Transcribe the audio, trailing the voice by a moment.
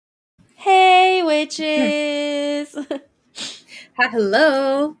witches.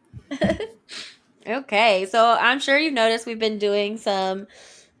 Hello. Okay, so I'm sure you've noticed we've been doing some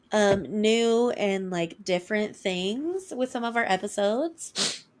new and like different things with some of our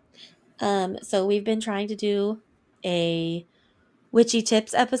episodes. So we've been trying to do a witchy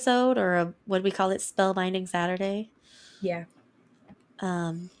tips episode, or what do we call it, spellbinding Saturday. Yeah.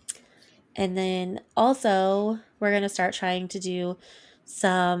 Um, and then also we're gonna start trying to do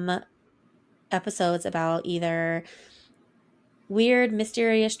some episodes about either weird,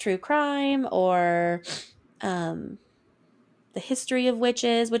 mysterious true crime or the history of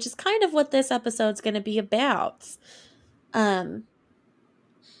witches, which is kind of what this episode's going to be about. Um,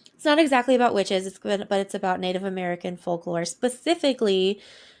 it's not exactly about witches, but it's about Native American folklore, specifically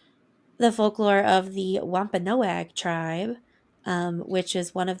the folklore of the Wampanoag tribe, which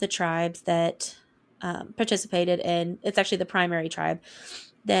is one of the tribes that participated in. It's actually the primary tribe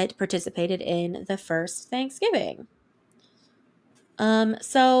that participated in the first Thanksgiving.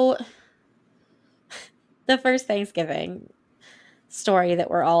 So the first Thanksgiving story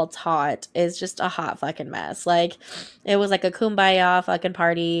that we're all taught is just a hot fucking mess. Like, it was like a kumbaya fucking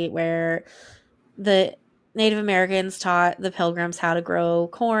party where the Native Americans taught the pilgrims how to grow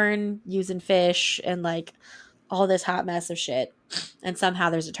corn using fish and like all this hot mess of shit. And somehow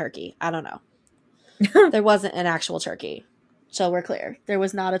there's a turkey. I don't know. There wasn't an actual turkey. So we're clear. There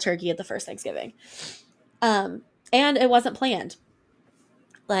was not a turkey at the first Thanksgiving. And it wasn't planned.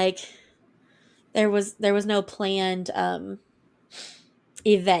 Like, there was no planned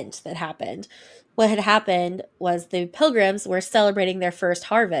event that happened. What had happened was the pilgrims were celebrating their first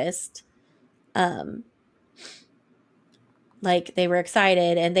harvest. Like, they were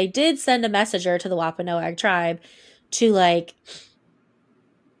excited, and they did send a messenger to the Wampanoag tribe to like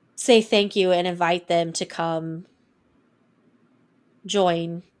say thank you and invite them to come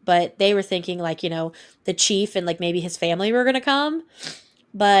join. But they were thinking like, the chief and like maybe his family were going to come.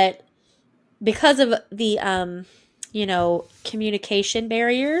 But because of the communication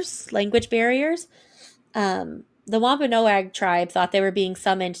barriers, language barriers, the Wampanoag tribe thought they were being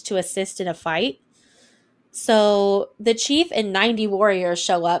summoned to assist in a fight. So the chief and 90 warriors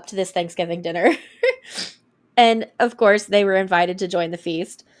show up to this Thanksgiving dinner. And of course, they were invited to join the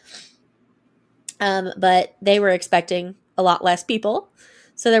feast. But they were expecting a lot less people.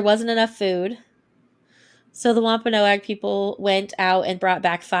 So there wasn't enough food. So the Wampanoag people went out and brought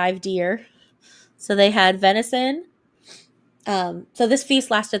back 5 deer. So they had venison. So this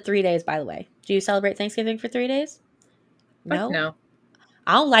feast lasted 3 days, by the way. Do you celebrate Thanksgiving for 3 days? No.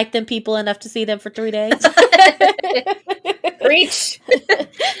 I don't like them people enough to see them for 3 days. Preach.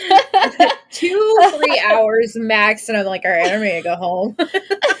 2-3 hours max, and I'm like, all right, I'm ready to go home.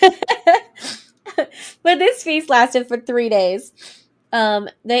 But this feast lasted for 3 days. They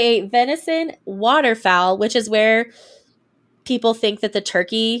ate venison, waterfowl, which is where people think that the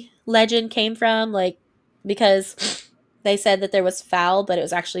turkey legend came from, like, because they said that there was fowl, but it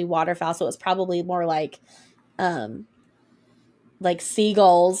was actually waterfowl, so it was probably more like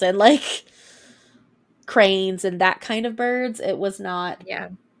seagulls and like cranes and that kind of birds. It was not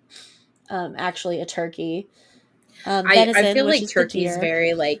actually a turkey. Venison, I feel which like is turkey is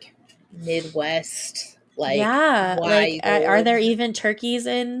very like Midwest. Like, yeah, like are there even turkeys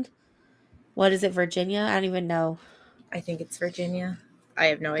in, what is it, Virginia? I don't even know. I think it's Virginia. I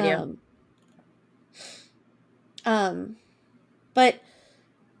have no idea. But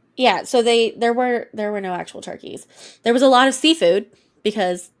yeah, so there were no actual turkeys. There was a lot of seafood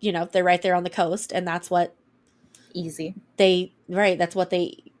because, they're right there on the coast, and that's what that's what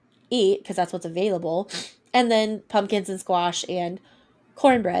they eat because that's what's available. And then pumpkins and squash and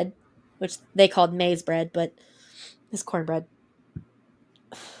cornbread, which they called maize bread, but it's cornbread.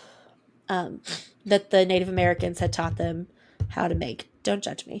 That the Native Americans had taught them how to make. Don't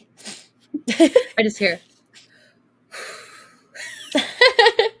judge me. I just hear.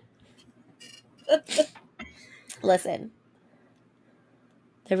 Listen,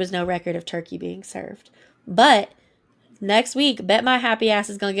 there was no record of turkey being served. But next week, bet my happy ass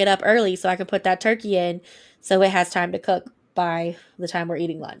is going to get up early so I can put that turkey in so it has time to cook by the time we're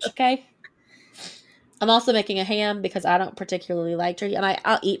eating lunch, okay? I'm also making a ham because I don't particularly like turkey.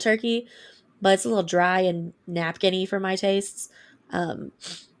 I'll eat turkey, but it's a little dry and napkin-y for my tastes.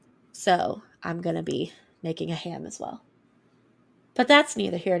 So I'm going to be making a ham as well. But that's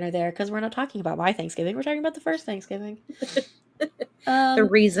neither here nor there because we're not talking about my Thanksgiving. We're talking about the first Thanksgiving. The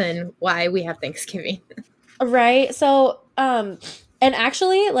reason why we have Thanksgiving. Right. So, and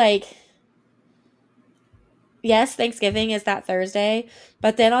actually, like, yes, Thanksgiving is that Thursday,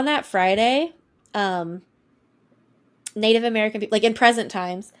 but then on that Friday, Native American people, like in present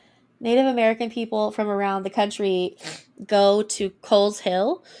times, Native American people from around the country go to Coles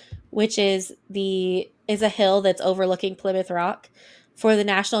Hill, which is a hill that's overlooking Plymouth Rock for the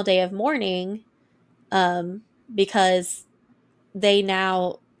National Day of Mourning, um, because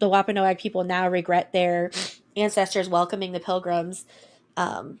the Wampanoag people now regret their ancestors welcoming the Pilgrims,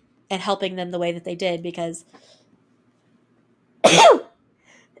 and helping them the way that they did because Damn.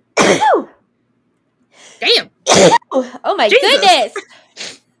 oh my Jesus. goodness.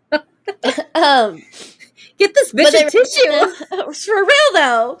 Get this bitch a tissue. For real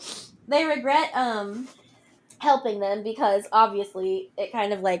though, they regret helping them because obviously it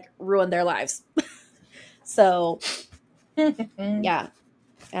kind of like ruined their lives. So yeah,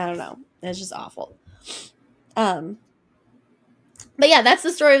 I don't know. It's just awful. But yeah, that's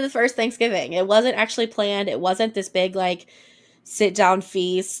the story of the first Thanksgiving. It wasn't actually planned. It wasn't this big like sit down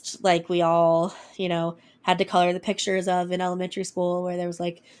feast like we all, had to color the pictures of in elementary school where there was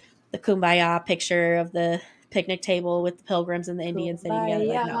like the kumbaya picture of the picnic table with the pilgrims and the Indians sitting together.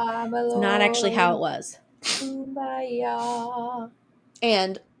 Like, no, it's not actually how it was. Kumbaya.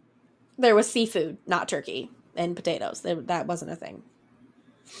 And there was seafood, not turkey and potatoes. That wasn't a thing.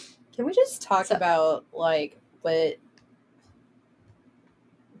 Can we just talk about like what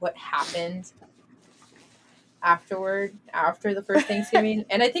happened after the first Thanksgiving?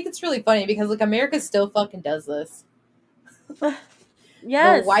 And I think it's really funny because like America still fucking does this.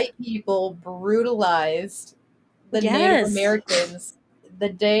 Yes. The white people brutalized the Native Americans the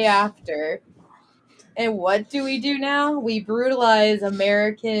day after. And what do we do now? We brutalize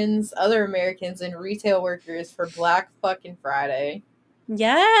other Americans, and retail workers for Black fucking Friday.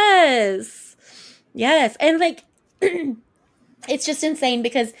 Yes. Yes. And like, it's just insane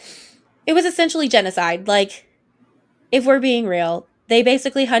because it was essentially genocide. Like, if we're being real, they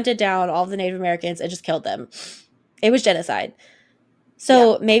basically hunted down all the Native Americans and just killed them. It was genocide.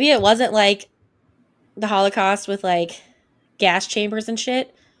 So maybe it wasn't like the Holocaust with like gas chambers and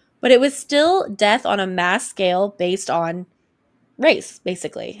shit, but it was still death on a mass scale based on race,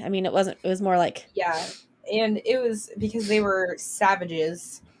 basically. I mean, it was more like. Yeah. And it was because they were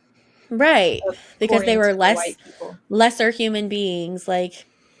savages. Right. Because they were lesser human beings. Like.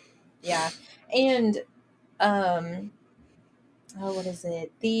 Yeah. And, what is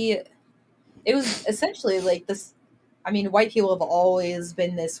it? It was essentially like this. I mean, white people have always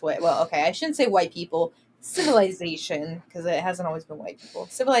been this way. Well, okay, I shouldn't say white people. Civilization, because it hasn't always been white people.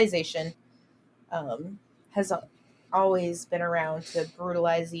 Civilization has always been around to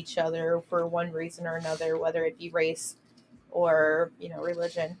brutalize each other for one reason or another, whether it be race or,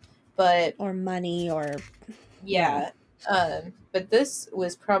 religion. Or money or... Yeah. But this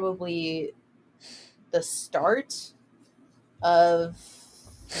was probably the start of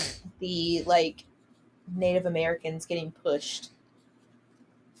the, like, Native Americans getting pushed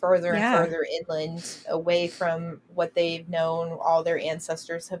further and further inland, away from what they've known, all their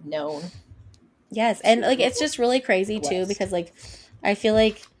ancestors have known. Yes, and like it's just really crazy too because like I feel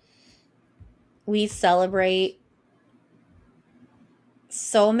like we celebrate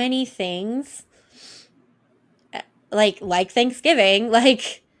so many things like Thanksgiving,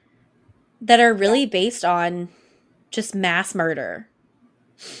 like that are really based on just mass murder.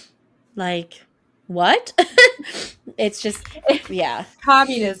 Like, what? It's just, yeah.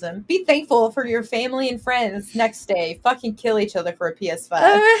 Communism. Be thankful for your family and friends. Next day, fucking kill each other for a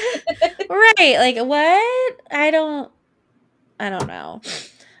PS5. Right. Like, what? I don't know.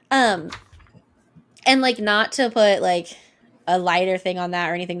 And like, not to put like a lighter thing on that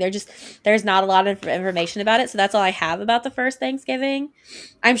or anything. There's not a lot of information about it. So that's all I have about the first Thanksgiving.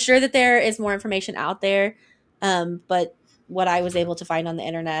 I'm sure that there is more information out there. But what I was able to find on the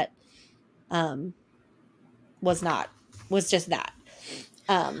internet, was just that.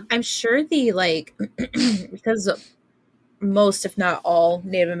 I'm sure because most, if not all,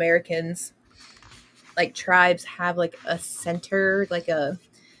 Native Americans, like tribes, have like a center, like a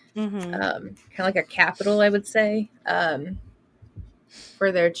kind of like a capital, I would say,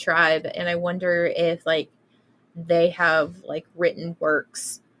 for their tribe. And I wonder if like they have like written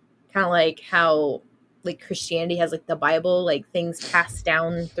works, kind of like how like Christianity has like the Bible, like things passed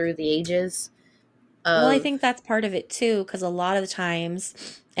down through the ages. Well, I think that's part of it too, because a lot of the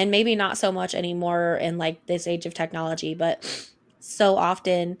times, and maybe not so much anymore in like this age of technology, but so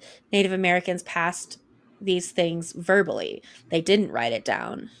often Native Americans passed these things verbally. They didn't write it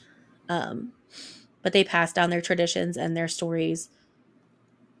down, but they passed down their traditions and their stories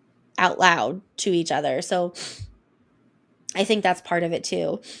out loud to each other. So I think that's part of it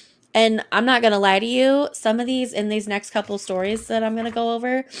too. And I'm not going to lie to you, some of these in these next couple stories that I'm going to go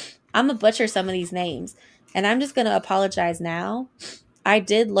over, I'm going to butcher some of these names. And I'm just going to apologize now I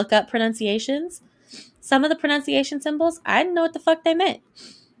did look up pronunciations. Some of the pronunciation symbols, I didn't know what the fuck they meant.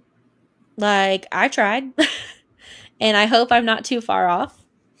 Like, I tried, and I hope I'm not too far off,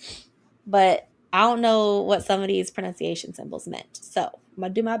 but I don't know what some of these pronunciation symbols meant. So I'm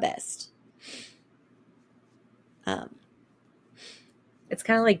going to do my best. Um, It's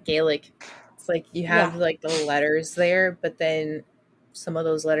kind of like Gaelic. It's like you yeah. have like the letters there, but then some of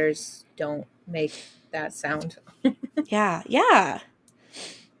those letters don't make that sound. Yeah. Yeah.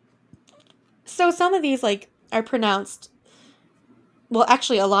 So some of these, like, are pronounced, well,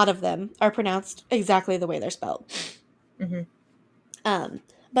 actually, a lot of them are pronounced exactly the way they're spelled. Mm-hmm. Um,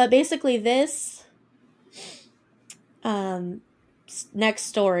 but basically, this um, next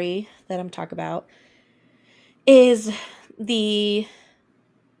story that I'm talking about is the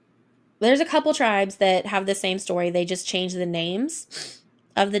there's a couple tribes that have the same story. They just change the names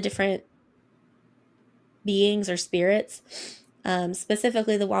of the different beings or spirits,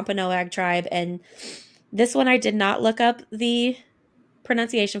 specifically the Wampanoag tribe. And this one I did not look up the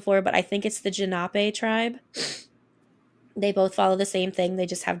pronunciation for, but I think it's the Lenape tribe. They both follow the same thing. They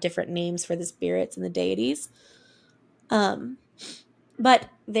just have different names for the spirits and the deities. Um, but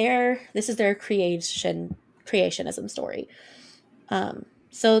this is their creationism story.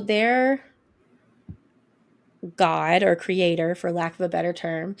 So their god or creator, for lack of a better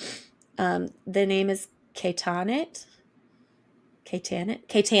term, the name is Katanit. Katanit.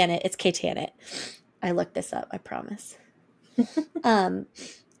 It's Katanit. I looked this up, I promise. um,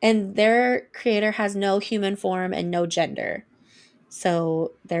 and their creator has no human form and no gender.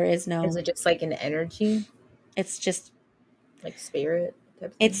 So there is Is no, it just like an energy, it's just, like spirit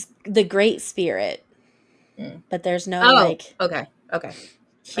type thing? it's the great spirit, Mm. but there's no Oh, like okay, okay. I know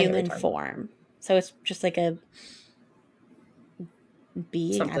what you're human talking about. form. So it's just like a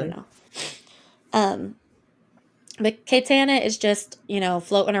being. I don't Something. know. Um, but Katana is just,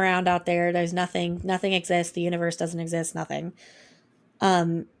 floating around out there. There's nothing exists. The universe doesn't exist, nothing.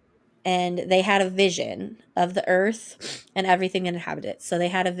 Um, and they had a vision of the earth and everything that inhabited it. So they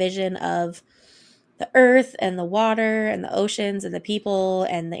had a vision of the earth and the water and the oceans and the people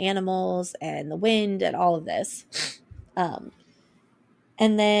and the animals and the wind and all of this. Um,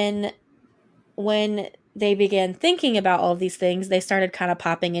 and then when they began thinking about all of these things, they started kind of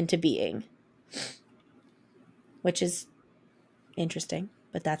popping into being, which is interesting,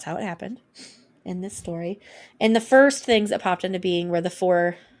 but that's how it happened in this story. And the first things that popped into being were the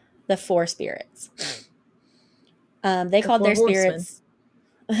four spirits. They The called Four their Horsemen.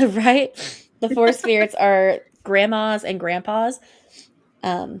 spirits right. The four spirits are grandmas and grandpas.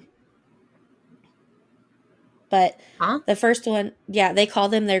 Um, but Huh? the first one, yeah, they call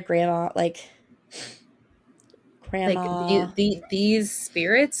them their grandma, like Like grandma. these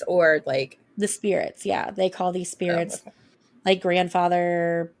spirits, or like, The spirits, yeah, they call these oh, spirits okay. like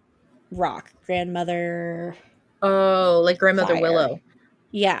grandfather rock, grandmother Oh, like Grandmother fire. Willow.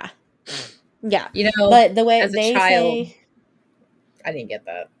 Yeah, yeah. You know, But the way as a they child, say, I didn't get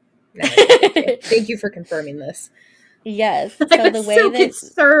that. Now I do. Thank you. Thank you for confirming this. yes. I So the was way so that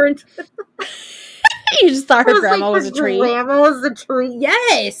concerned. you just thought I her was like, grandma her was a tree. grandma was a tree.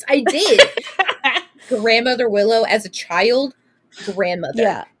 Yes, I did. Grandmother Willow as a child, grandmother.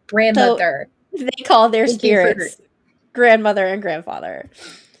 Yeah. So Grandmother. they call their Thank you for spirits grandmother and grandfather.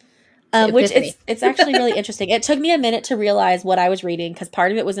 the Which epiphany. it's actually really interesting. It took me a minute to realize what I was reading because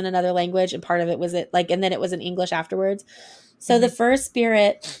part of it was in another language and part of it was and then it was in English afterwards. So the Mhm. first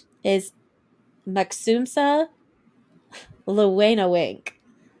spirit is Maxumsa Luwenawink.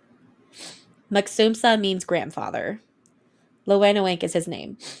 Maxumsa means grandfather. Luwenawink is his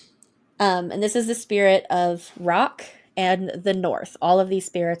name. And this is the spirit of rock and the north. All of these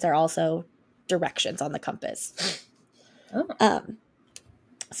spirits are also directions on the compass. Oh.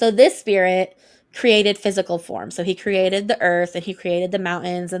 So this spirit created physical form. So he created the earth and he created the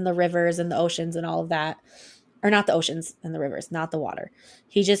mountains and the rivers and the oceans and all of that. Or not the oceans and the rivers, not the water.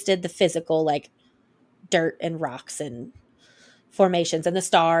 He just did the physical, like dirt and rocks and formations and the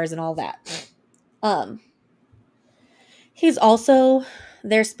stars and all that. Um, he's also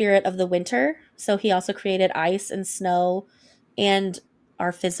their spirit of the winter. So he also created ice and snow and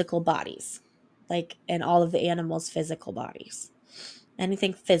our physical bodies, like and all of the animals' physical bodies.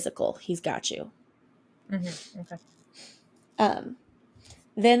 Anything physical, he's got you. Okay. Um,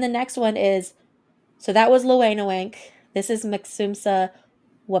 then the next one is so that was Loanawink. This is Maxumsa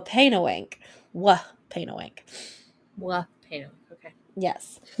Wapanawink. Wapanawink. Well, Pano. Okay.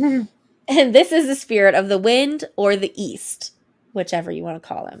 Yes. And this is the spirit of the wind or the east, whichever you want to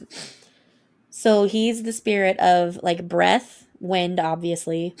call him. So he's the spirit of like breath, wind,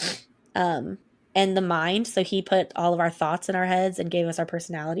 obviously, and the mind. So he put all of our thoughts in our heads and gave us our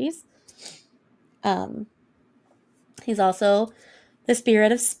personalities. He's also the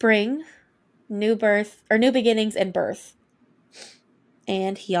spirit of spring, new birth, or new beginnings and birth.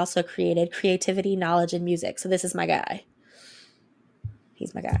 And he also created creativity, knowledge, and music. So this is my guy.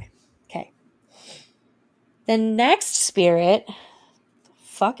 He's my guy. Okay. The next spirit,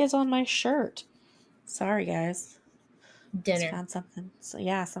 fuck is on my shirt. Sorry, guys. Just Dinner. found something. So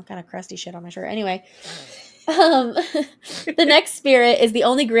yeah, some kind of crusty shit on my shirt. Anyway, the next spirit is the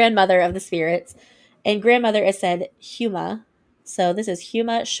only grandmother of the spirits, and grandmother is said Huma. So this is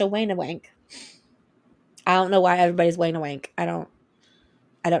Huma Shawanawink. I don't know why everybody's Waynawank. I don't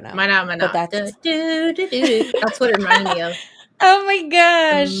know. Mana. But that's That's what it reminded me of. oh my The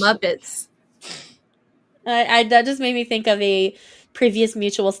gosh. Muppets. That just made me think of a previous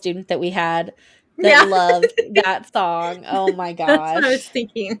mutual student that we had that loved that song. Oh my gosh. That's what I was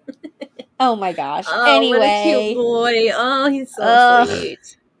thinking. Oh my gosh. Oh, Anyway. what a cute boy. Oh, he's so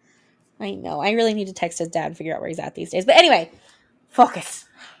sweet. I know. I really need to text his dad and figure out where he's at these days. But anyway, focus.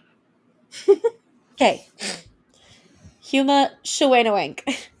 Okay. Huma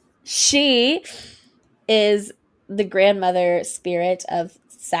Shawanawink. She is the grandmother spirit of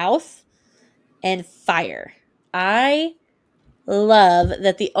South and fire. I love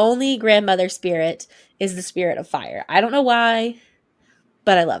that the only grandmother spirit is the spirit of fire. I don't know why,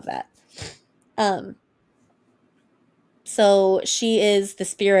 but I love that. So she is the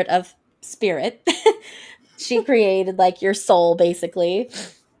spirit of spirit. She created like your soul basically.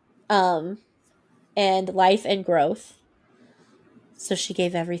 And life and growth. So she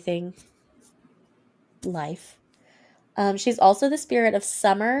gave everything life. She's also the spirit of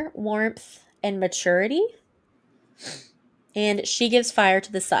summer, warmth, and maturity. And she gives fire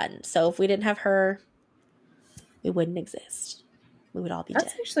to the sun. So if we didn't have her, we wouldn't exist. We would all be dead.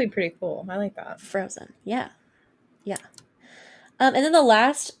 That's actually pretty cool. I like that. Frozen. Yeah. Yeah. And then the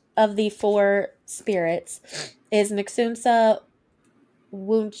last of the 4 spirits is Mixumsa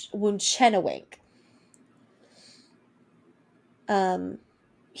Wunchenawink.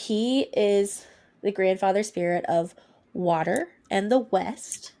 He is the grandfather spirit of water and the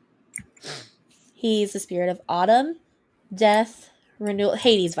west. He's the spirit of autumn, death, renewal.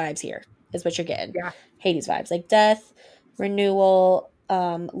 Hades vibes here is what you're getting. Yeah. Hades vibes, like death, renewal,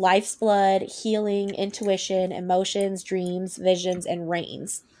 life's blood, healing, intuition, emotions, dreams, visions, and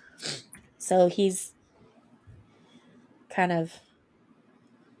rains. So he's kind of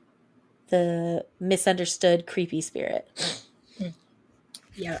the misunderstood, creepy spirit.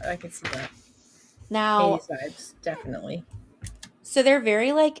 Yeah, I can see that. Now, Hades vibes, definitely. So they're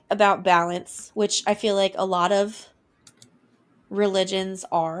very like about balance, which I feel like a lot of religions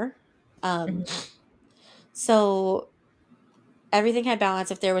are. So everything had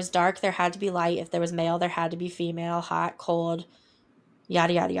balance. If there was dark, there had to be light. If there was male, there had to be female, hot, cold,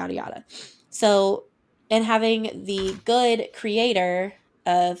 yada, yada, yada, yada. So in having the good creator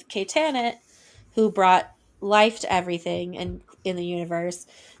of Catanet, who brought life to everything in the universe,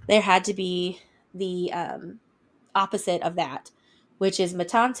 there had to be the opposite of that, which is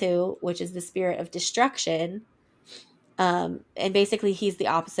Matantu, which is the spirit of destruction. And basically he's the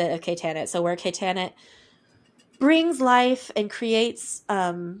opposite of Catanet. So where Catanet brings life and creates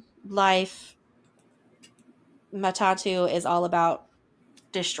life, Matantu is all about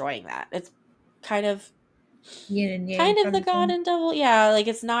destroying that. It's kind of the god and devil. Yeah, like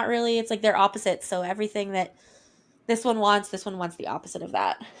it's not really, it's like they're opposites. So everything that this one wants the opposite of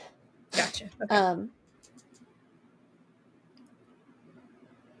that. Gotcha. Okay.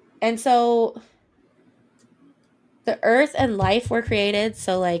 And so the earth and life were created.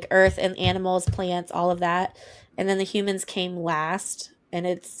 So like earth and animals, plants, all of that. And then the humans came last. And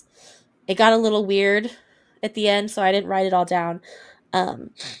it got a little weird at the end. So I didn't write it all down.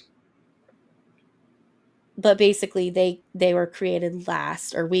 But basically they were created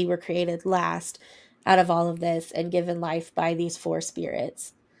last, or we were created last out of all of this and given life by these 4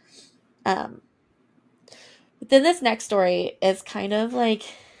 spirits. But then this next story is kind of like,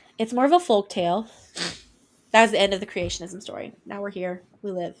 it's more of a folk tale. That was the end of the creationism story. Now we're here.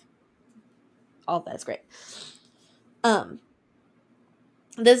 We live. All of that is great.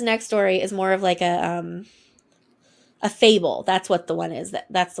 This next story is more of like a fable. That's what the one is.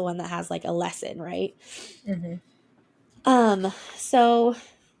 That's the one that has like a lesson, right? So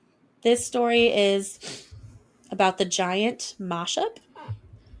this story is about the giant mashup.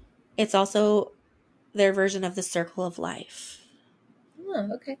 It's also their version of the circle of life. Oh,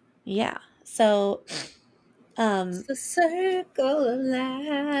 okay. Yeah. So It's Um, the circle of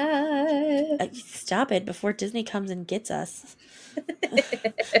life. Stop it before Disney comes and gets us.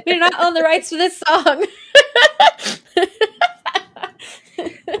 We do not own the rights to this song.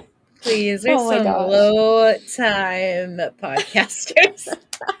 Please, there's Oh my some gosh. low time podcasters.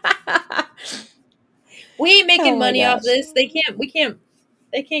 We ain't Oh making my money off gosh. this. They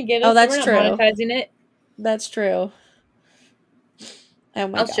can't get Oh, us. that's We're not true. monetizing it. That's true. Oh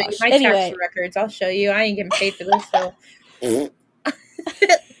my I'll show you gosh. my tax Anyway. records. I'll show you. I ain't getting paid for this, so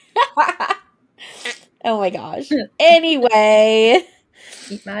Oh my gosh. Anyway,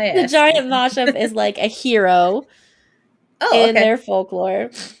 eat my the ass. giant mashup is like a hero Oh, in okay. their folklore.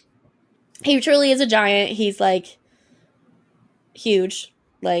 He truly is a giant. He's like huge.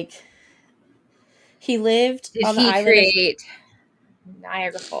 Like he lived Did on the he island of create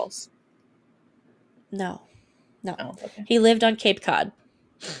Niagara Falls? no, no. Oh, okay. He lived on Cape Cod.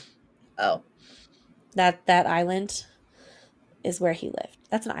 Oh, That island is where he lived.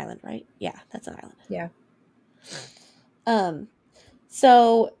 That's an island, right? Yeah, that's an island. yeah.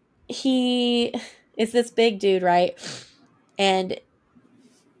 So he is this big dude, right? And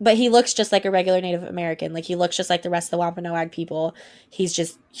but he looks just like a regular Native American. Like he looks just like the rest of the Wampanoag people. He's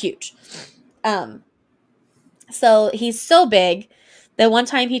just huge. Um, so he's so big that one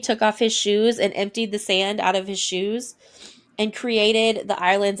time he took off his shoes and emptied the sand out of his shoes and created the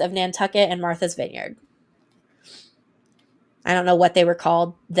islands of Nantucket and Martha's Vineyard. I don't know what they were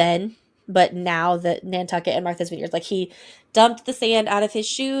called then, but now that Nantucket and Martha's Vineyard, like he dumped the sand out of his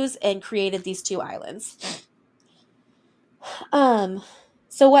shoes and created these two islands. Um,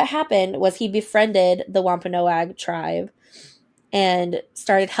 so what happened was he befriended the Wampanoag tribe and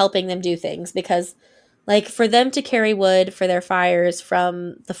started helping them do things because like for them to carry wood for their fires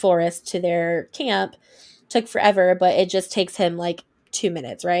from the forest to their camp took forever, but it just takes him like 2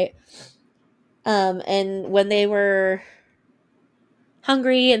 minutes, right? And when they were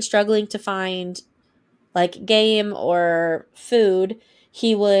hungry and struggling to find like game or food,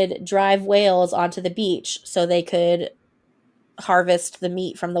 he would drive whales onto the beach so they could harvest the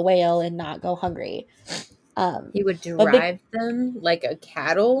meat from the whale and not go hungry. He would But big, drive them like a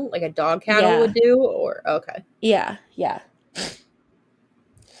cattle, like a dog cattle yeah, would do, or okay. yeah, yeah.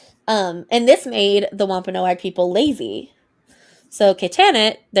 And this made the Wampanoag people lazy. So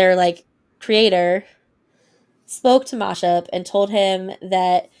Katanet, their like creator, spoke to Mashup and told him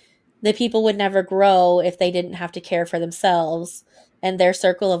that the people would never grow if they didn't have to care for themselves, and their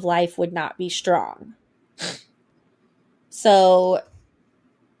circle of life would not be strong. So,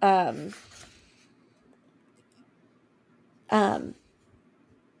 um,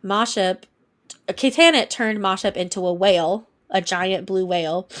 Mashup, Katanet turned Mashup into a whale, a giant blue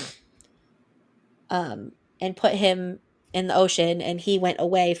whale, and put him in the ocean, and he went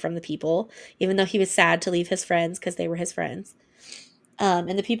away from the people, even though he was sad to leave his friends because they were his friends.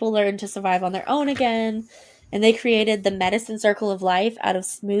 And the people learned to survive on their own again, and they created the medicine circle of life out of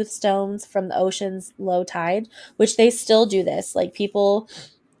smooth stones from the ocean's low tide, which they still do this. Like people,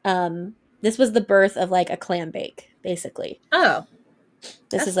 this was the birth of like a clam bake, basically. Oh,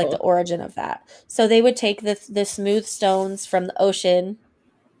 This that's is like the cool. origin of that. So they would take the smooth stones from the ocean,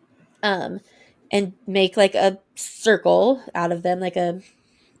 and make like a circle out of them, like a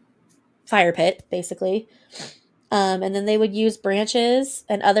fire pit, basically. And then they would use branches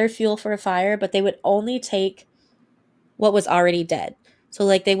and other fuel for a fire, but they would only take what was already dead. So,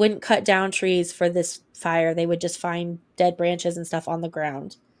 like, they wouldn't cut down trees for this fire. They would just find dead branches and stuff on the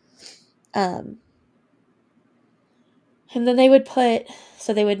ground. Um, and then they would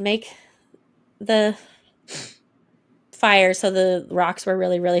so they would make the fire so the rocks were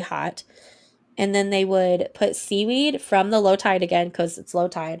really, really hot. And then they would put seaweed from the low tide again, because it's low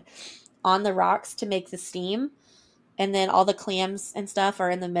tide, on the rocks to make the steam. And then all the clams and stuff are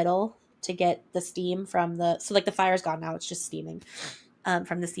in the middle to get the steam from so like the fire's gone now, it's just steaming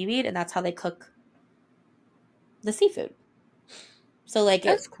from the seaweed, and that's how they cook the seafood. So like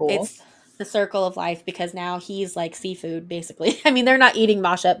That's cool. it's the circle of life, because now he's like seafood basically. I mean, they're not eating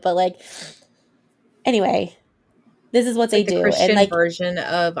mashup, but like anyway, this is what It's they like the do. And Christian like, version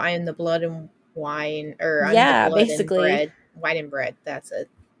of I am the blood and wine, or I'm the yeah, blood and basically. bread, wine and bread. That's it.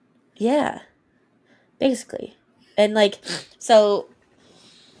 Yeah, basically. And like, so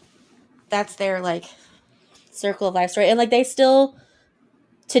that's their like circle of life story. And like they still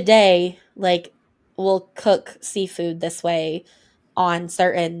today like will cook seafood this way on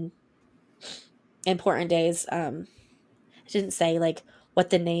certain important days. It didn't say like what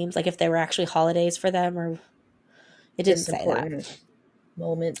the names, like if they were actually holidays for them, or it didn't Just say that. important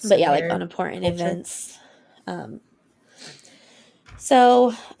moments But in yeah, like their on important culture. events. Um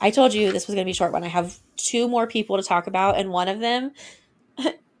So I told you this was going to be a short one. I have two more people to talk about, and one of them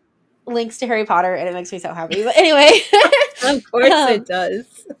links to Harry Potter, and it makes me so happy. But anyway, Of course it um,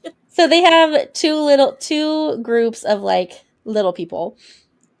 does. so they have two groups of like little people,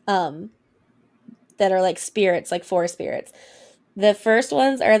 um, that are like spirits, like forest spirits. The first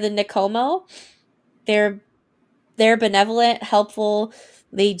ones are the Nicomo. They're they're benevolent, helpful.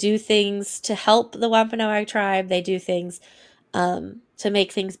 They do things to help the Wampanoag tribe. They do things to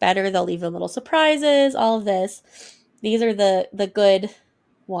make things better. They'll leave them little surprises. All of this. These are the good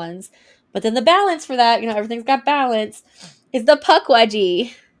ones. But then the balance for that, everything's got balance, is the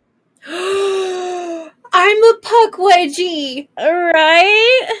Pukwudgie. I'm a Pukwudgie.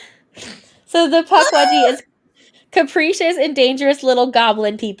 Right? So the Pukwudgie is capricious and dangerous little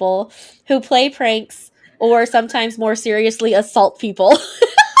goblin people who play pranks or sometimes more seriously assault people.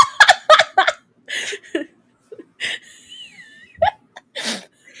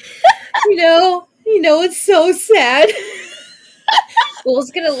 It's so sad.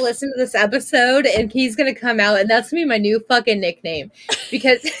 Will's gonna listen to this episode and he's gonna come out and that's gonna be my new fucking nickname.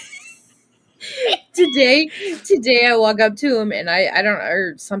 Because today I walk up to him and I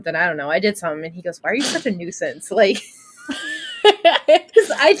don't know, I did something and he goes, "Why are you such a nuisance?" Like,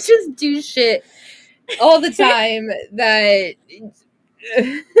 because I just do shit all the time that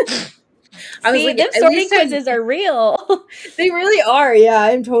I was like, them sorting quizzes are real. They really are. Yeah,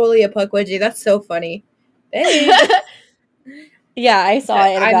 I'm totally a Pukwudgie. That's so funny. Hey. Yeah, I saw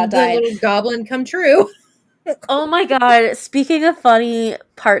it and I'm about the died. little goblin come true. Oh my god, speaking of funny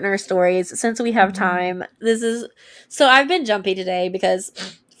partner stories, since we have time, so I've been jumpy today because,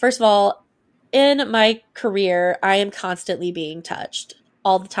 first of all, in my career, I am constantly being touched.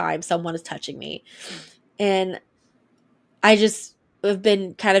 All the time, someone is touching me. And I just have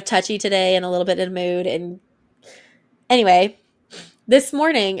been kind of touchy today and a little bit in mood. And anyway, this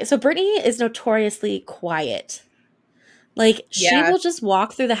morning, so Brittany is notoriously quiet. Like, she will just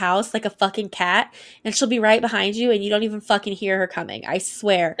walk through the house like a fucking cat, and she'll be right behind you, and you don't even fucking hear her coming. I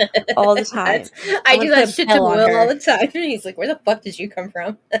swear. All the time. I do that shit to Will all the time. He's like, "Where the fuck did you come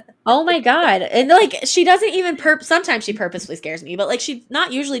from?" Oh my god. And like, she doesn't even sometimes she purposefully scares me, but like, she's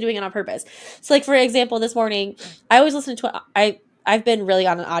not usually doing it on purpose. So like, for example, this morning, I always listen to I've been really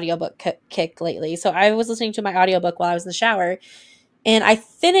on an audiobook kick lately. So I was listening to my audiobook while I was in the shower. And I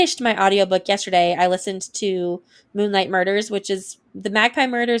finished my audiobook yesterday. I listened to Moonlight Murders, which is the Magpie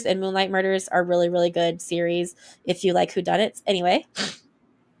Murders and Moonlight Murders are really, really good series if you like whodunits. Anyway,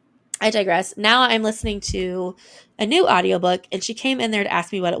 I digress. Now I'm listening to a new audiobook, and she came in there to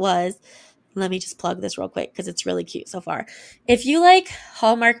ask me what it was. Let me just plug this real quick because it's really cute so far. If you like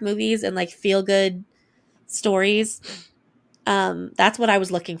Hallmark movies and like feel-good stories, that's what I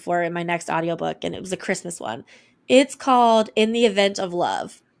was looking for in my next audiobook, and it was a Christmas one. It's called In the Event of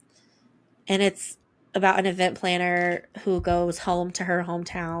Love, and it's about an event planner who goes home to her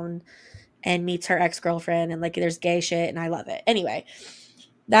hometown and meets her ex-girlfriend, and like there's gay shit, and I love it. Anyway,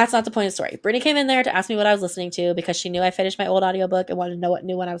 that's not the point of the story. Brittany came in there to ask me what I was listening to because she knew I finished my old audiobook and wanted to know what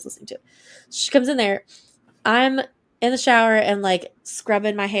new one I was listening to. She comes in there. I'm in the shower and like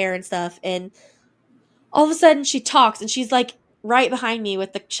scrubbing my hair and stuff, and all of a sudden she talks, and she's like right behind me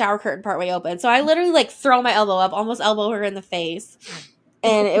with the shower curtain partway open. So I literally like throw my elbow up, almost elbow her in the face.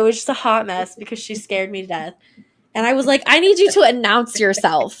 And it was just a hot mess because she scared me to death. And I was like, I need you to announce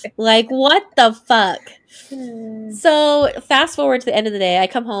yourself. Like, what the fuck? So fast forward to the end of the day, I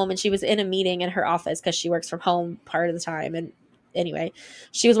come home and she was in a meeting in her office because she works from home part of the time. And anyway,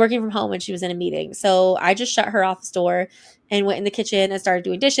 she was working from home and she was in a meeting. So I just shut her office door and went in the kitchen and started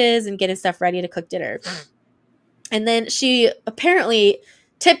doing dishes and getting stuff ready to cook dinner. And then she apparently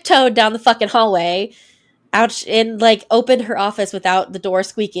tiptoed down the fucking hallway out and like opened her office without the door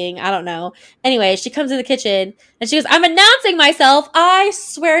squeaking. I don't know. Anyway, she comes in the kitchen and she goes, "I'm announcing myself." I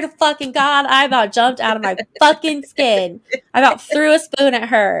swear to fucking God, I about jumped out of my fucking skin. I about threw a spoon at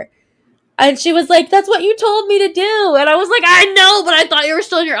her. And she was like, "That's what you told me to do." And I was like, "I know, but I thought you were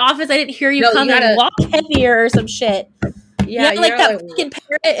still in your office. I didn't hear you coming. Walk heavier or some shit." Yeah, like that fucking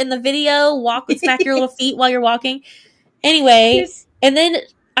parrot in the video. Walk and smack your little feet while you're walking. Anyway, and then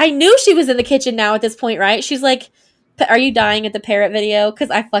I knew she was in the kitchen now at this point, right? She's like, "Are you dying at the parrot video?" Because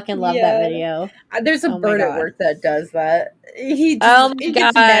I fucking love that video. There's a bird at work that does that. He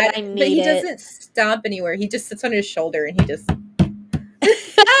gets mad, but he doesn't stomp anywhere. He just sits on his shoulder and he just...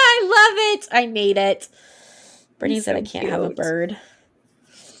 I love it. I need it. Brittany said I can't have a bird.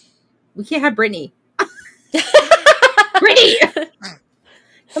 We can't have Brittany. Brittany!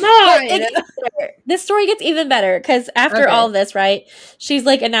 Come on! This story gets even better because after all this, right, she's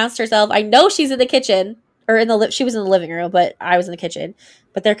like announced herself. I know she's in the kitchen. or she was in the living room, but I was in the kitchen.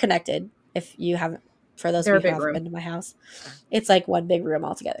 But they're connected. If you haven't, for those of They're you a who big haven't room. been to my house, it's like one big room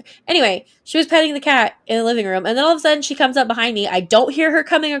altogether. Anyway, she was petting the cat in the living room, and then all of a sudden she comes up behind me. I don't hear her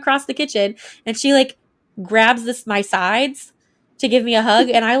coming across the kitchen, and she like grabs my sides to give me a hug,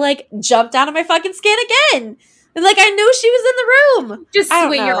 and I like jumped out of my fucking skin again. And like I knew she was in the room. Just I don't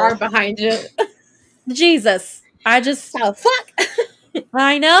swing your know. arm behind you. Jesus. Oh, fuck.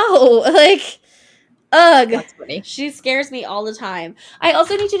 I know. Like, ugh. That's funny. She scares me all the time. I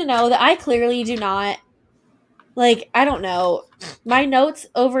also need you to know that I clearly do not, like, I don't know. My notes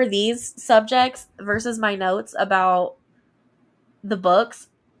over these subjects versus my notes about the books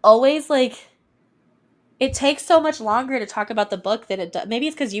always, like, it takes so much longer to talk about the book than it does. Maybe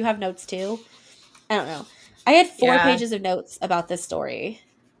it's because you have notes too. I don't know. I had 4 Yeah. pages of notes about this story,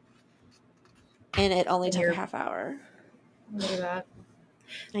 and it only And took a you're half hour. look at that.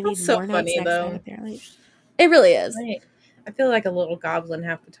 I need That's so more notes funny next time, though. apparently. It really is. Right. I feel like a little goblin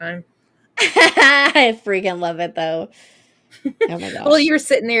half the time. I freaking love it though. Oh my gosh. Well, you were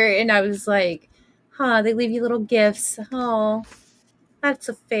sitting there and I was like, huh, they leave you little gifts. Oh, that's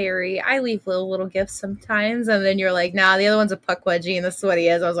a fairy. I leave little gifts sometimes. And then you're like, nah, the other one's a puck wedgie and this is what he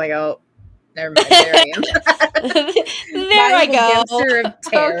is. I was like, oh, never mind. There I am. There My I little go. gifts are of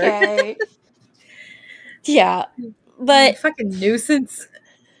terror. Okay. Yeah. You But fucking nuisance.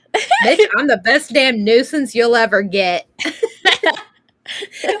 Bitch, I'm the best damn nuisance you'll ever get.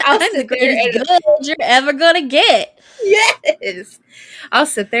 I'll I'm the sit there greatest and good you're ever gonna get. yes. I'll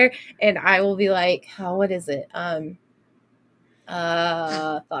sit there and I will be like, oh, what is it? Fuck.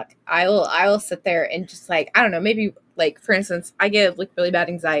 I will sit there and just like, I don't know, maybe like for instance, I get like really bad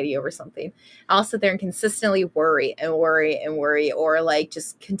anxiety over something. I'll sit there and consistently worry and worry and worry, or like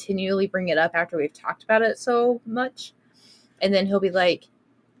just continually bring it up after we've talked about it so much. And then he'll be like,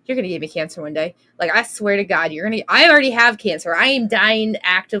 you're gonna give me cancer one day. Like, I swear to God, I already have cancer. I am dying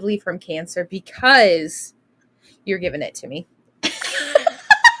actively from cancer because you're giving it to me.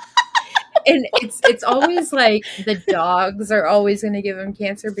 And it's always like the dogs are always going to give him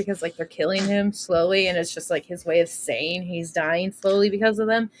cancer because like they're killing him slowly, and it's just like his way of saying he's dying slowly because of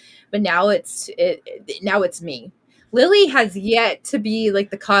them. But now it's me. Lily has yet to be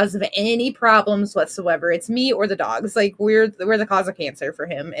like the cause of any problems whatsoever. It's me or the dogs. Like we're the cause of cancer for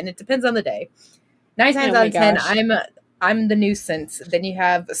him, and it depends on the day. 9 times Oh out my of 10, gosh. I'm the nuisance. Then you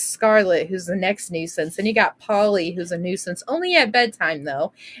have Scarlet, who's the next nuisance. Then you got Polly, who's a nuisance only at bedtime,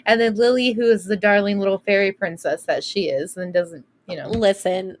 though. And then Lily, who is the darling little fairy princess that she is, and doesn't,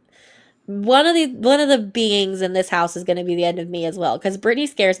 Listen, one of the beings in this house is gonna be the end of me as well. Because Brittany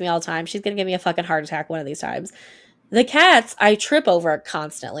scares me all the time. She's gonna give me a fucking heart attack one of these times. The cats I trip over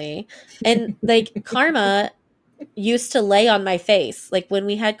constantly. And like Karma used to lay on my face. Like when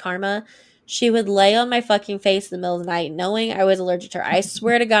we had Karma, she would lay on my fucking face in the middle of the night, knowing I was allergic to her. I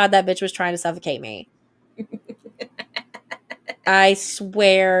swear to God, that bitch was trying to suffocate me. I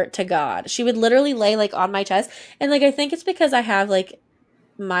swear to God. She would literally lay like on my chest. And like I think it's because I have like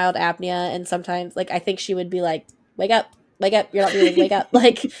mild apnea, and sometimes like I think she would be like, wake up, you're not breathing, wake up.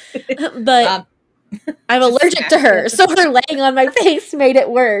 Like but um, I'm just allergic to smack her. you. So her laying on my face made it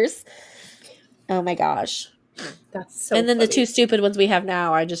worse. Oh my gosh. That's so And then funny. the 2 stupid ones we have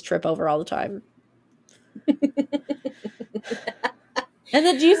now, I just trip over all the time. And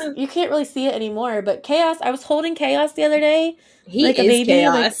then you can't really see it anymore, but Chaos, I was holding Chaos the other day. He Like a is baby,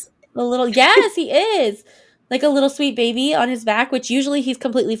 like chaos. a little, yes, he is. Like a little sweet baby on his back, which usually he's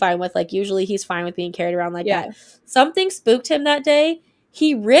completely fine with. Like usually he's fine with being carried around like Yeah. that. Something spooked him that day.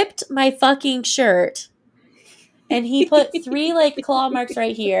 He ripped my fucking shirt and he put 3 like claw marks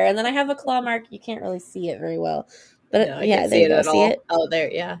right here. And then I have a claw mark. You can't really see it very well. But No, I yeah, can't there see you it go. at See all. it? Oh, there,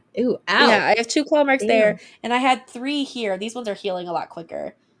 yeah. Ooh, ow. Yeah, I have 2 claw marks Damn. there, and I had 3 here. These ones are healing a lot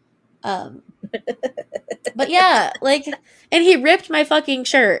quicker. But yeah, like, and he ripped my fucking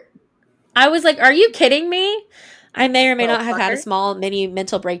shirt. I was like, "Are you kidding me?" I may or may Little not have had a fucker. small mini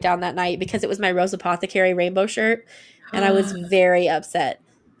mental breakdown that night because it was my Rose Apothecary rainbow shirt, and I was very upset.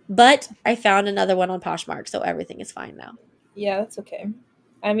 But I found another one on Poshmark, so everything is fine now. Yeah, that's okay.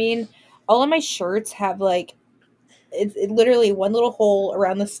 I mean, all of my shirts have like it's literally one little hole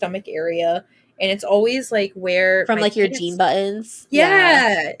around the stomach area, and it's always like where From my like your pants. jean buttons.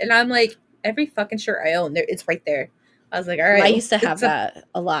 Yeah, and I'm like every fucking shirt I own, it's right there. I was like, all right, I well, used to have it's a that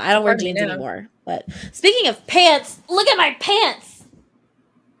a lot. I don't wear part of me jeans now. anymore. But speaking of pants, look at my pants.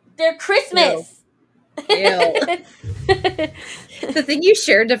 They're Christmas. Ew. The thing you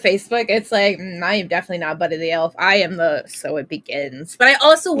shared to Facebook, it's like, I am definitely not Buddy the Elf. I am the so it begins. But I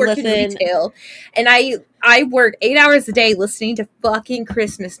also work in Listen, retail, and I work 8 hours a day listening to fucking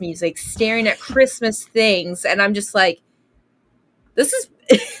Christmas music, staring at Christmas things, and I'm just like, this is.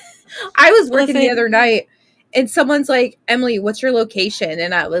 I was working the listen, other night, and someone's like, Emily, what's your location?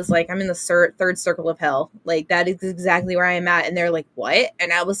 And I was like, I'm in the third circle of hell. Like, that is exactly where I am at. And they're like, what?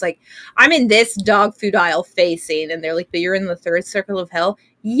 And I was like, I'm in this dog food aisle facing. And they're like, but you're in the third circle of hell?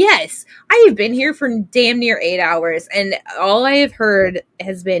 Yes. I have been here for damn near 8 hours. And all I have heard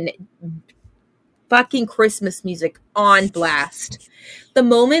has been fucking Christmas music on blast. The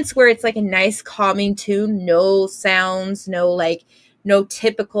moments where it's like a nice calming tune, no sounds, no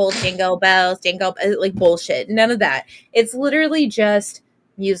typical jingle bells, like bullshit. None of that. It's literally just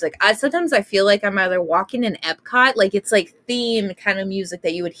music. Sometimes I feel like I'm either walking in Epcot, like it's like theme kind of music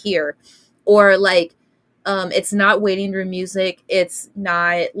that you would hear, or like it's not waiting room music. It's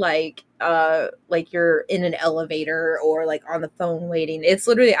not like you're in an elevator or like on the phone waiting. It's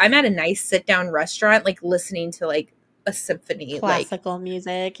literally I'm at a nice sit down restaurant, like listening to like a symphony, like classical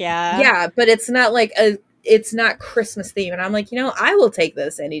music, yeah. yeah, but it's not Christmas theme. And I'm like, I will take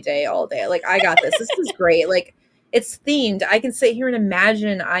this any day, all day. Like, I got this. This is great. Like, it's themed. I can sit here and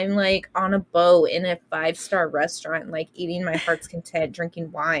imagine I'm like on a boat in a 5-star restaurant, like eating my heart's content,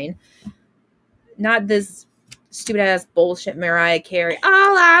 drinking wine. Not this stupid ass bullshit Mariah Carey.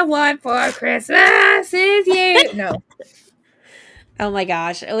 All I want for Christmas is you. No. Oh my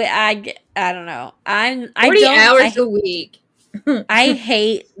gosh. I don't know. I 40 don't hours a week. I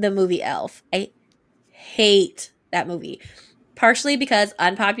hate the movie Elf. I hate that movie. Partially because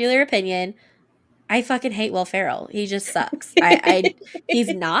unpopular opinion, I fucking hate Will Ferrell. He just sucks.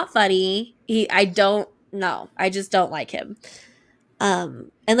 He's not funny. I don't know. I just don't like him.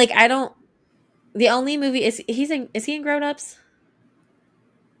 And like I don't the only movie is he in Grown Ups?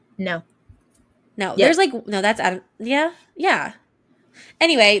 No. No. There's Yes. like no, that's Adam. Yeah. Yeah.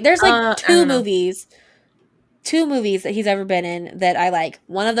 Anyway, there's like I don't know. two movies that he's ever been in that I like.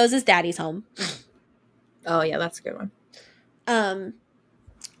 One of those is Daddy's Home. Oh yeah, that's a good one. Um,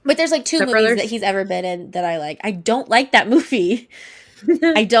 but there's like two Step movies that Brothers. he's ever been in that I like. I don't like that movie.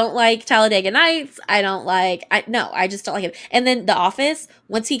 I don't like Talladega Nights. I just don't like him. And then The Office,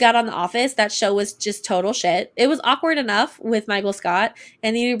 once he got on The Office, that show was just total shit. It was awkward enough with Michael Scott,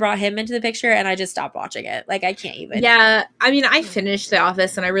 and then you brought him into the picture, and I just stopped watching it. Like, I can't even. Yeah, I mean, I finished The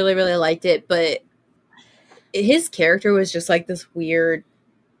Office and I really, really liked it, but his character was just like this weird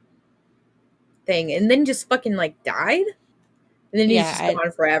thing, and then just fucking like died, and then he's Yeah, just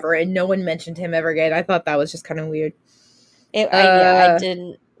gone forever, and no one mentioned him ever again. I thought that was just kind of weird. I Uh,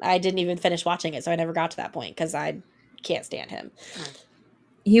 didn't even finish watching it, so I never got to that point because I can't stand him.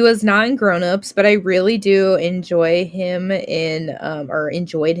 he was not in Grown Ups, but I really do enjoy him in, or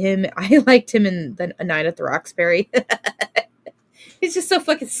enjoyed him. I liked him in the A Night at the Roxbury. He's just so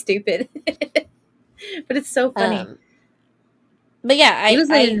fucking stupid, but it's so funny. Um, but yeah, He was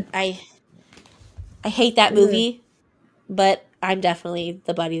in. I hate that movie, but I'm definitely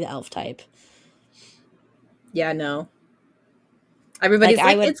the Buddy the Elf type. Yeah, no. Like Everybody's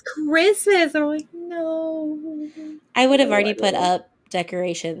like, it's Christmas. And I'm like, no. I would have No, already I put don't. up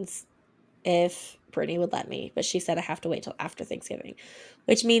decorations if Brittany would let me, but she said I have to wait till after Thanksgiving,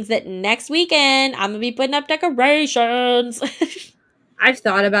 which means that next weekend I'm gonna be putting up decorations. I've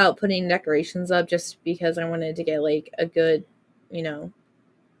thought about putting decorations up just because I wanted to get like a good, you know,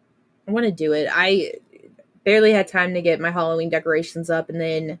 I want to do it. I barely had time to get my Halloween decorations up, and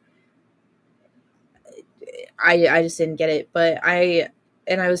then I just didn't get it. But I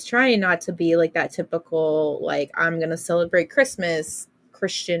was trying not to be like that typical like I'm gonna celebrate Christmas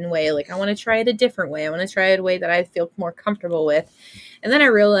Christian way. Like I want to try it a different way. I want to try it a way that I feel more comfortable with. And then I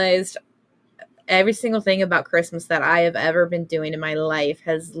realized every single thing about Christmas that I have ever been doing in my life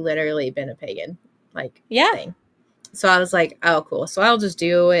has literally been a pagan like Yeah, thing. So I was like, oh cool. So I'll just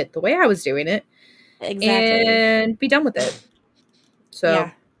do it the way I was doing it exactly. and be done with it. So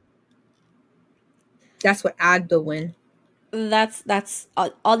Yeah, that's what I'd doing. that's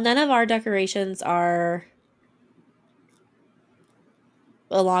all. None of our decorations are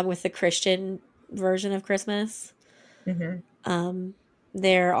along with the Christian version of Christmas. Mm-hmm. Um,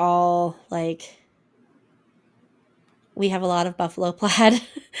 they're all like we have a lot of buffalo plaid,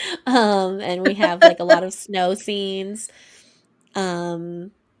 and we have like a lot of snow scenes.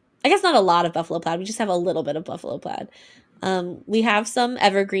 Um, I guess not a lot of buffalo plaid. We just have a little bit of buffalo plaid. We have some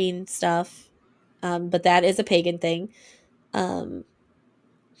evergreen stuff, but that is a pagan thing. Um,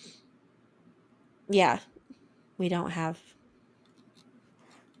 yeah, we don't have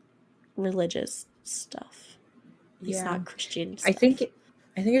religious stuff. He's Yeah. not Christian I stuff. think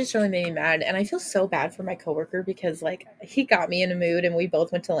I think it just really made me mad, and I feel so bad for my coworker because like he got me in a mood, and we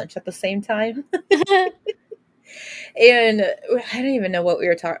both went to lunch at the same time. And I don't even know what we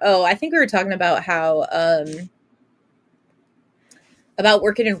were talking. Oh, I think we were talking about how about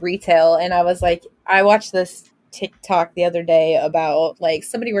working in retail, and I was like, I watched this TikTok the other day about like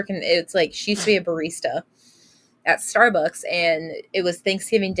somebody working. It's like she used to be a barista at Starbucks, and it was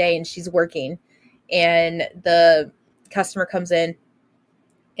Thanksgiving Day, and she's working, and the customer comes in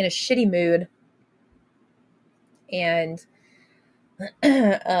a shitty mood, and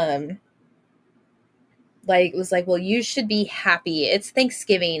um like was like, well, you should be happy, it's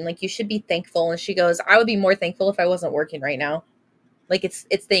Thanksgiving, like you should be thankful. And she goes, I would be more thankful if I wasn't working right now. Like it's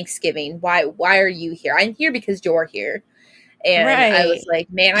Thanksgiving, why are you here? I'm here because you're here. And I was Right.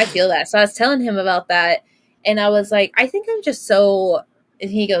 like, man, I feel that. So I was telling him about that, and I was like, I think I'm just so. And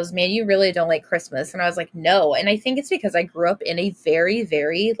he goes, man, you really don't like Christmas. And I was like, no. And I think it's because I grew up in a very,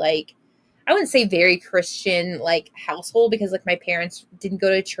 very like, I wouldn't say very Christian like household, because like my parents didn't go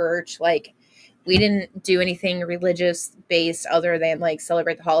to church. Like we didn't do anything religious based other than like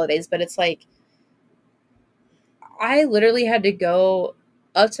celebrate the holidays. But it's like I literally had to go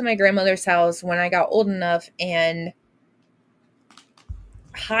up to my grandmother's house when I got old enough and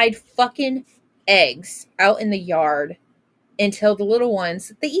hide fucking eggs out in the yard until the little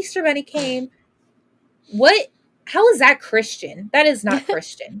ones, the Easter Bunny came. What? How is that Christian? That is not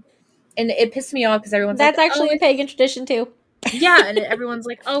Christian. And it pissed me off because everyone's like, That's oh, actually a pagan tradition too. yeah. And everyone's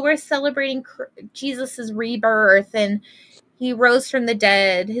like, oh, we're celebrating Jesus's rebirth and he rose from the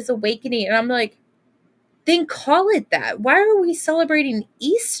dead, his awakening. And I'm like, then call it that. Why are we celebrating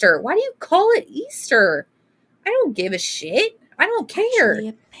Easter? Why do you call it Easter? I don't give a shit. I don't care. Actually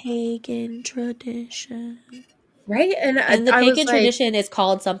a pagan tradition. Right? And And the I was pagan like, tradition is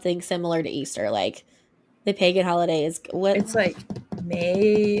called something similar to Easter. Like the pagan holiday is what? it's like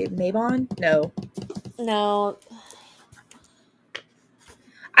Maybon? No. No.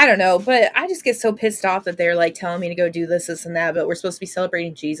 I don't know, but I just get so pissed off that they're like telling me to go do this, and that, but we're supposed to be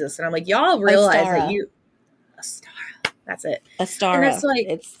celebrating Jesus. And I'm like, y'all realize that Ostara. a star. That's it. And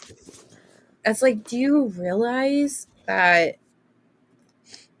Ostara. that's like, do you realize that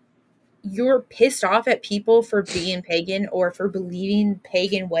you're pissed off at people for being pagan or for believing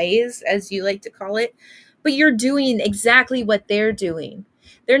pagan ways, as you like to call it, but you're doing exactly what they're doing.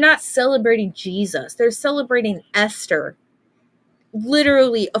 They're not celebrating Jesus. They're celebrating Esther,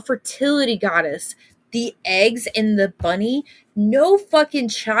 literally a fertility goddess. The eggs in the bunny. No fucking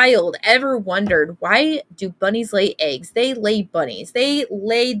child ever wondered, why do bunnies lay eggs? They lay bunnies. They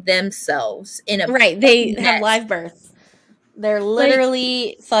laid themselves in a Right. They fucking have nest. live births. They're Like,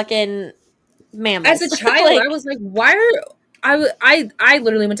 literally fucking as a mammals. child, I Like, was like, why are I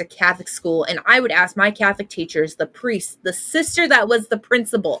literally went to Catholic school, and I would ask my Catholic teachers, the priest, the sister that was the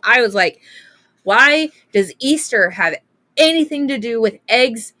principal. I was like, why does Easter have anything to do with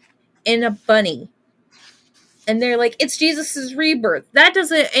eggs in a bunny? And they're like, it's Jesus's rebirth. That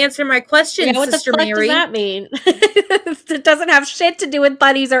doesn't answer my question, yeah, what the Sister fuck does Mary. that mean? It doesn't have shit to do with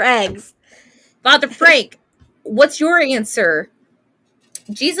bunnies or eggs. Father Frank, what's your answer?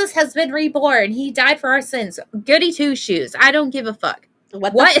 Jesus has been reborn. He died for our sins. Goody two shoes. I don't give a fuck.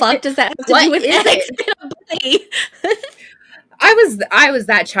 What the What? fuck does that have to do What with is eggs it? in a bunny? I was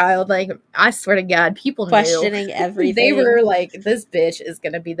that child. Like, I swear to God, people knew. Questioning They everything. were like, this bitch is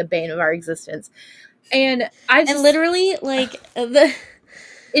gonna be the bane of our existence. And I just, And literally, like, the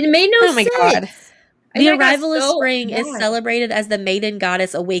it made no oh my god. sense. And The I got arrival of so spring is mad. celebrated as the maiden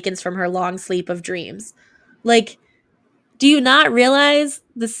goddess awakens from her long sleep of dreams. Like, do you not realize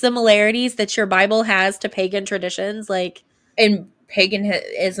the similarities that your Bible has to pagan traditions? Like, And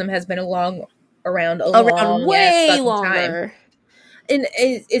paganism has been around a around long ass way fucking time. longer. And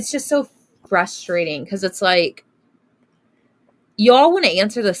it's just so frustrating because it's like, you all want to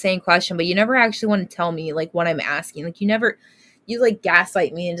answer the same question, but you never actually want to tell me like what I'm asking. Like you like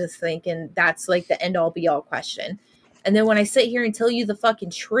gaslight me into thinking that's like the end all be all question. And then when I sit here and tell you the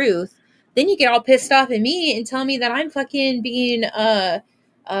fucking truth, then you get all pissed off at me and tell me that I'm fucking being what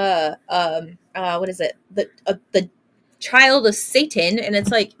is it? The child of Satan. And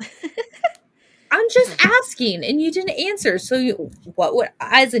it's like, I'm just asking and you didn't answer. So what would,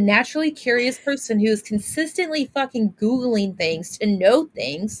 as a naturally curious person who's consistently fucking Googling things to know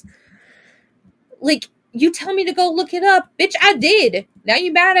things, like, you tell me to go look it up. Bitch, I did. Now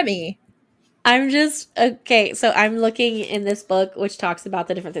you mad at me. I'm just okay. So I'm looking in this book, which talks about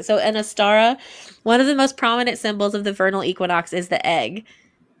the different things. So in Astara, one of the most prominent symbols of the vernal equinox is the egg.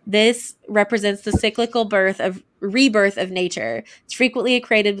 This represents the cyclical birth of rebirth of nature. It's frequently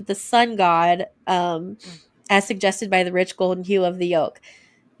equated with the sun god, as suggested by the rich golden hue of the yolk.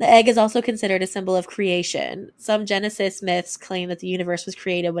 The egg is also considered a symbol of creation. Some Genesis myths claim that the universe was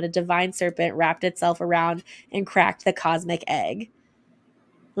created when a divine serpent wrapped itself around and cracked the cosmic egg.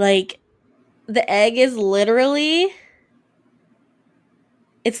 Like, the egg is literally,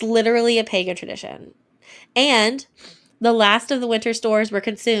 it's literally a pagan tradition. And the last of the winter stores were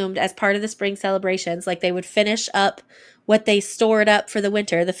consumed as part of the spring celebrations. Like, they would finish up what they stored up for the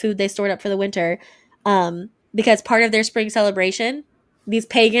winter, the food they stored up for the winter, because part of their spring celebration, these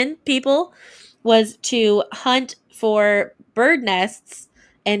pagan people, was to hunt for bird nests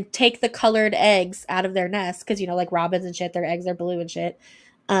and take the colored eggs out of their nests because, you know, like robins and shit, their eggs are blue and shit,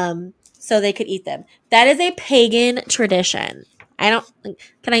 so they could eat them. That is a pagan tradition. I don't.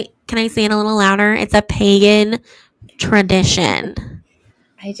 Can I say it a little louder? It's a pagan tradition.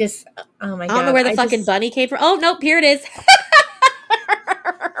 I just, oh my god. I don't know where the fucking bunny came from. Oh, nope, here it is.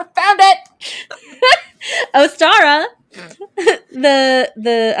 Found it. Ostara,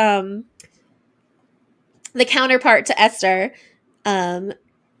 the counterpart to Esther,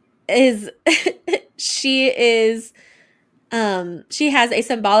 is she has a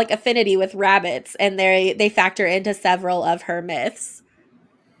symbolic affinity with rabbits, and they factor into several of her myths.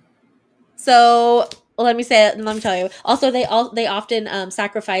 So let me tell you. Also, they often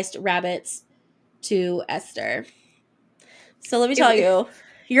sacrificed rabbits to Esther. So let me tell you,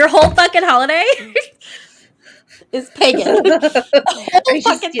 your whole fucking holiday is pagan.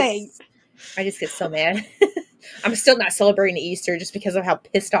 I just get so mad. I'm still not celebrating Easter just because of how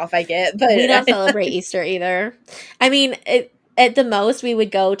pissed off I get. But we don't celebrate Easter either. I mean, at the most, we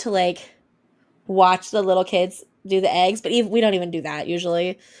would go to like watch the little kids do the eggs, but we don't even do that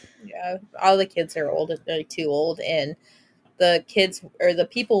usually. Yeah, all the kids are old, like too old, and the kids or the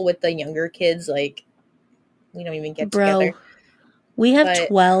people with the younger kids, like, we don't even get together. We have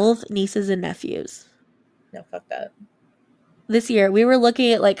 12 nieces and nephews. No, fuck that. This year, we were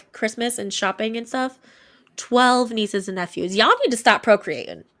looking at like Christmas and shopping and stuff. 12 nieces and nephews. Y'all need to stop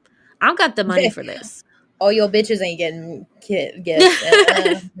procreating. I've got the money for this. All your bitches ain't getting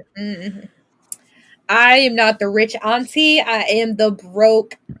gifts. I am not the rich auntie. I am the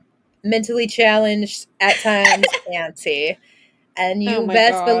broke, mentally challenged at times auntie. And you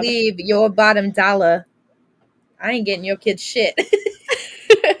best believe your bottom dollar, I ain't getting your kids shit.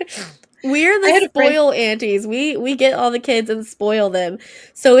 We're the spoil aunties. We get all the kids and spoil them.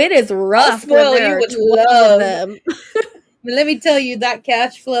 So it is rough when there are 12 of them. Let me tell you, that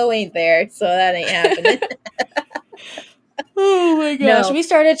cash flow ain't there, so that ain't happening. Oh my gosh. No, we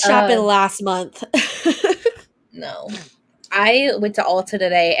started shopping last month. No. I went to Ulta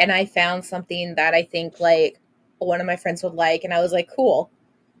today and I found something that I think like one of my friends would like, and I was like, cool.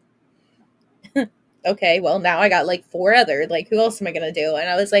 Okay, well, now I got like 4 other, like, who else am I gonna do? And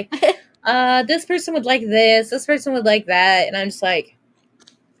I was like, this person would like this person would like that, and I'm just like,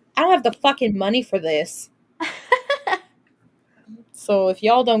 I don't have the fucking money for this. So if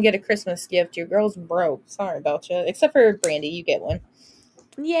y'all don't get a Christmas gift, your girl's broke. Sorry about you. Except for Brandy, you get one.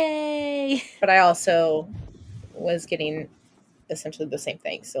 Yay! But I also was getting essentially the same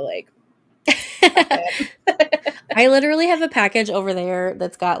thing, so like, I literally have a package over there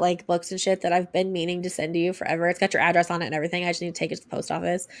that's got like books and shit that I've been meaning to send to you forever. It's got your address on it and everything. I just need to take it to the post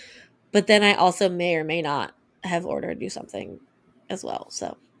office. But then I also may or may not have ordered you something as well.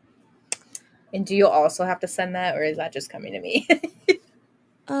 So, and do you also have to send that, or is that just coming to me?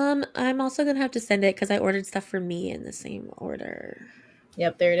 I'm also gonna have to send it because I ordered stuff for me in the same order.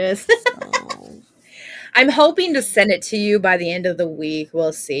 Yep, there it is. So. I'm hoping to send it to you by the end of the week.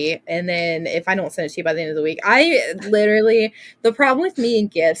 We'll see. And then if I don't send it to you by the end of the week, the problem with me and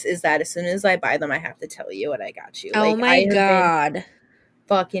gifts is that as soon as I buy them, I have to tell you what I got you. Oh my God.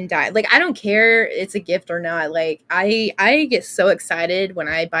 Fucking die. Like, I don't care if it's a gift or not. Like, I get so excited when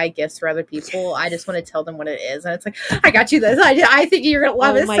I buy gifts for other people. I just want to tell them what it is. And it's like, I got you this. I think you're going to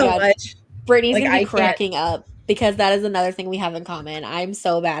love it so much. Brittany's like, going to be cracking up because that is another thing we have in common. I'm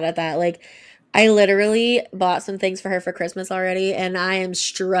so bad at that. Like, I literally bought some things for her for Christmas already, and I am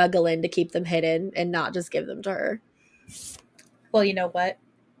struggling to keep them hidden and not just give them to her. Well, you know what?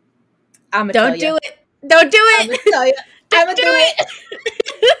 I'm going to tell you. Don't do it. Don't do it. I'm going to tell you. I'm going to do it.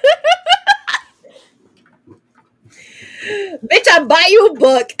 Bitch, I buy you a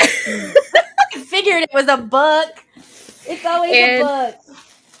book. I figured it was a book. It's always a book.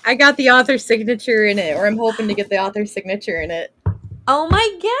 I got the author's signature in it, or I'm hoping to get the author's signature in it. Oh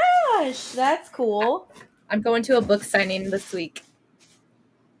my gosh, that's cool. I'm going to a book signing this week.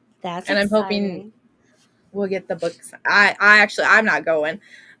 That's and exciting. I'm hoping we'll get the books. I'm not going.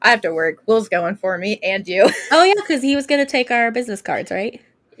 I have to work. Will's going for me and you. Oh yeah, because he was gonna take our business cards, right?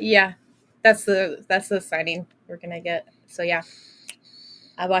 Yeah, that's the signing we're gonna get. So yeah,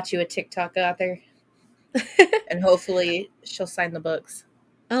 I bought you a TikTok out there, and hopefully she'll sign the books.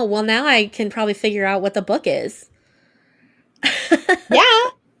 Oh well, now I can probably figure out what the book is. Yeah,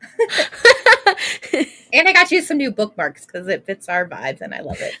 and I got you some new bookmarks because it fits our vibes, and I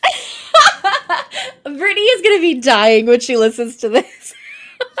love it. Brittany is gonna be dying when she listens to this.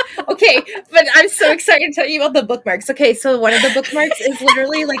 Okay, but I'm so excited to tell you about the bookmarks. Okay, so one of the bookmarks is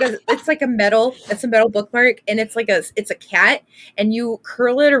literally it's a metal bookmark, and it's a cat, and you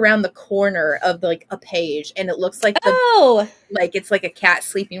curl it around the corner of like a page, and it looks like Oh, it's like a cat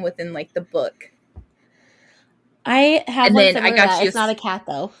sleeping within like the book. I have And one then I similar to got that. you, It's not a cat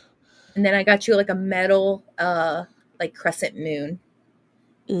though. like a metal, like crescent moon,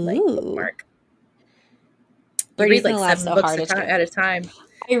 like Ooh, bookmark. You read Brittany's like gonna laugh 7 so books hard at you. at a time,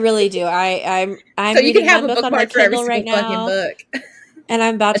 I really do. so I'm you can reading have one a book on my bookmark for every Kindle single right fucking now, book. and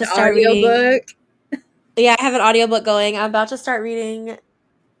I'm about An to start reading. audiobook. Yeah, I have an audiobook going. I'm about to start reading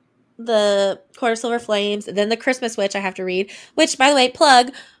the Court of Silver Flames, then the Christmas Witch I have to read, which by the way,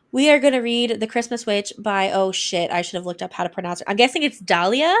 plug, we are going to read the Christmas Witch by, oh shit, I should have looked up how to pronounce it. I'm guessing it's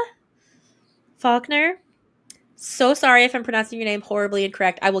Dahlia Faulkner. So sorry if I'm pronouncing your name horribly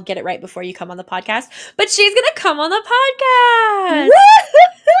incorrect. I will get it right before you come on the podcast. But she's going to come on the podcast.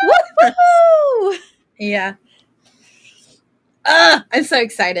 Woo! Yeah. I'm so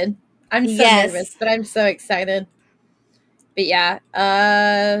excited. I'm so nervous, Yes. but I'm so excited. But yeah,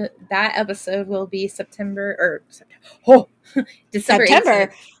 that episode will be December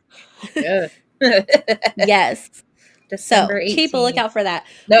September. 18th. Yeah. Yes. So December keep a 18th. lookout for that.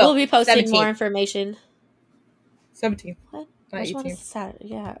 No, We'll be posting more 17th. information. 17th, What? not Which one is 18th. Saturday?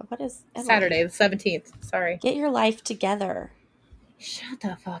 Yeah. What is Emily? Saturday, the 17th. Sorry. Get your life together. Shut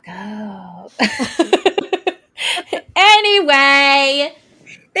the fuck up. Anyway,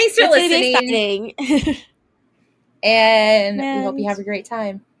 Thanks for it's gonna be listening. exciting. And we hope you And have a great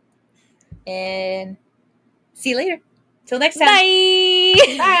time. And see you later. Till next time. bye.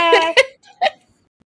 Bye.